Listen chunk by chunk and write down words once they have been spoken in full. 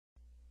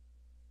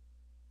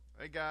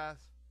Hey guys,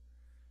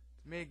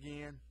 it's me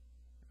again.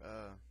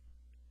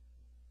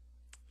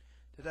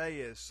 Today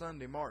is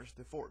Sunday, March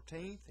the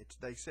 14th. It's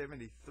day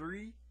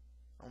 73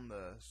 on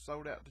the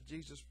Sold Out to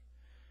Jesus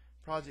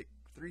Project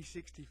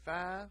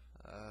 365.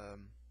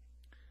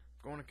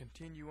 Going to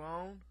continue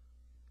on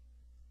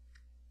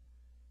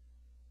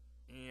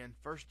in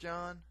 1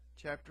 John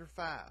chapter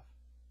 5.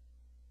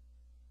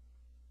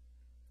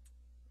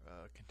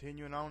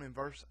 Continuing on in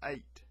verse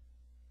 8.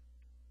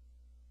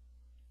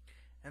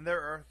 And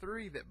there are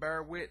three that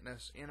bear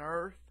witness in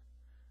earth,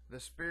 the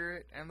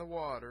Spirit, and the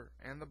water,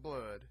 and the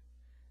blood,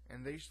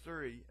 and these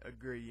three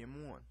agree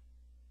in one.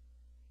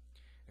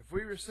 If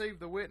we receive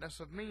the witness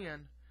of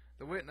men,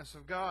 the witness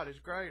of God is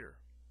greater.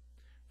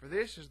 For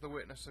this is the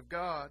witness of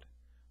God,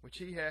 which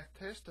he hath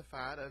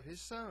testified of his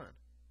Son.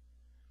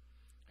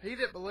 He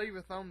that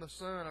believeth on the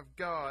Son of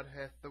God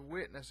hath the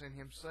witness in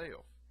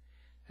himself.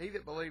 He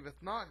that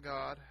believeth not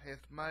God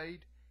hath made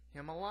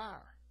him a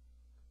liar,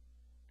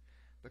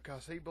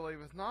 because he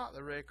believeth not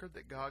the record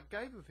that God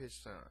gave of his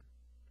Son.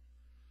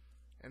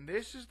 And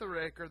this is the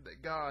record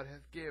that God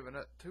hath given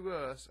to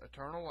us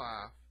eternal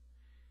life,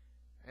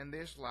 and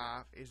this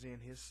life is in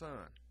his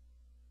Son.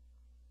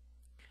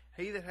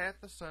 He that hath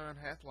the Son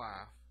hath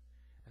life,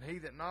 and he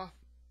that not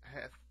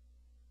hath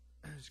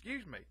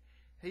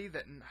he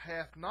that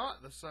hath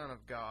not the Son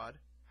of God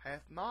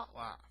hath not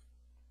life.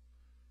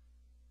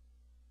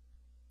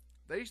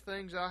 These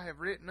things I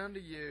have written unto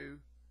you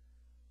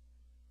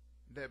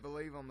that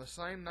believe on the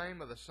same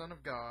name of the Son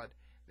of God,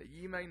 that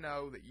ye may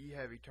know that ye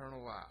have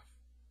eternal life,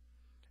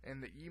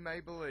 and that ye may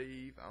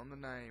believe on the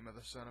name of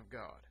the Son of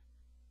God.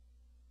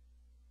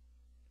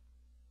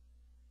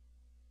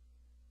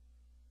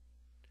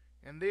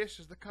 And this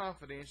is the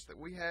confidence that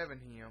we have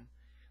in him,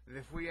 that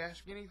if we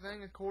ask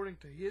anything according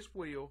to his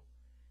will,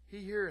 he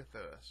heareth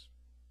us.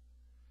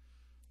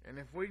 And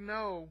if we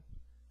know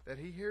that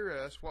he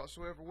heareth us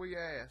whatsoever we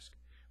ask,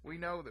 we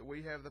know that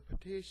we have the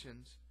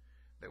petitions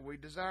that we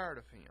desired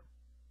of him.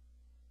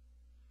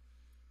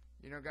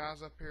 You know,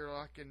 guys, up here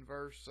like in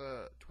verse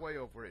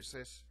 12 where it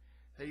says,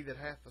 He that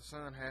hath the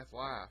Son hath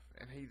life,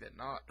 and he that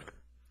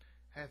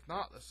hath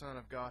not the Son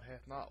of God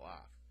hath not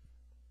life.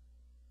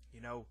 You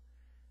know,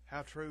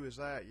 how true is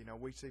that? You know,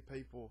 we see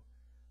people,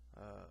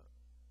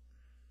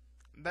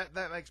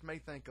 that makes me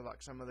think of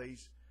like some of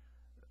these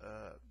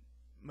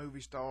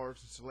movie stars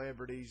and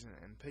celebrities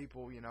and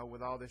people, you know,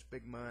 with all this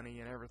big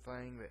money and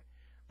everything, that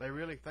they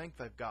really think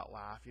they've got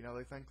life. You know,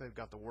 they think they've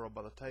got the world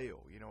by the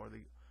tail, you know, or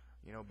the,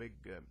 you know, big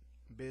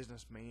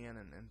businessmen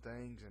and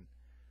things, and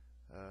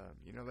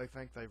you know, they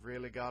think they've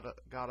really got a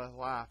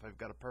life. They've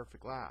got a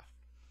perfect life.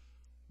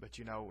 But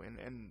you know,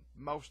 and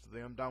most of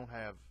them don't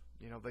have,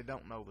 you know, they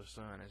don't know the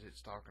Son, as it's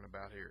talking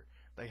about here.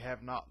 They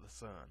have not the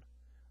Son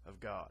of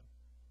God,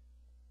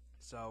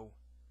 so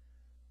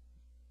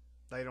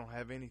they don't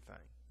have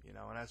anything, you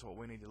know. And that's what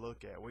we need to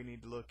look at. We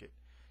need to look at,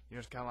 you know,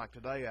 it's kind of like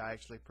today I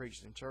actually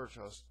preached in church.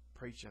 I was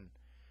preaching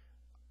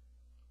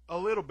a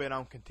little bit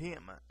on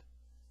contentment,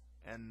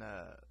 and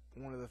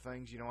one of the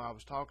things, you know, I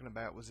was talking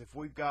about was if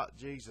we've got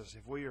Jesus,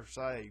 if we are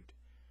saved,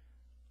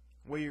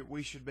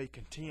 we should be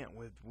content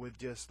with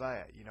just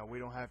that. You know, we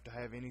don't have to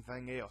have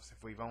anything else.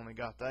 If we've only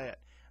got that,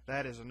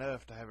 that is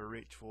enough to have a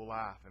rich, full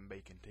life and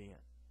be content.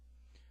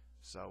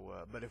 So,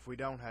 but if we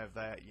don't have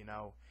that, you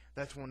know,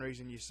 that's one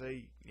reason you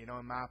see, you know,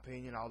 in my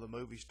opinion, all the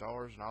movie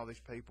stars and all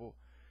these people,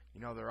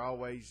 you know, they're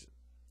always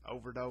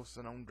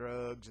overdosing on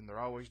drugs, and they're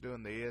always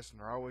doing this, and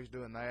they're always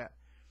doing that.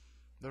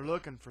 They're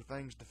looking for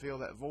things to fill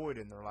that void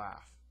in their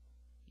life,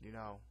 you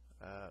know,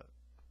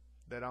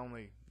 that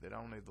only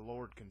the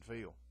Lord can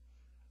fill,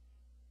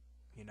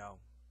 you know.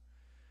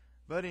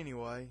 But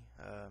anyway,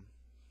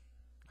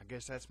 I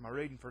guess that's my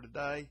reading for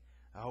today.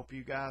 I hope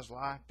you guys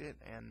liked it,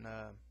 and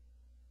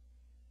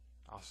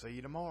I'll see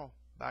you tomorrow.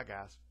 Bye,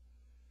 guys.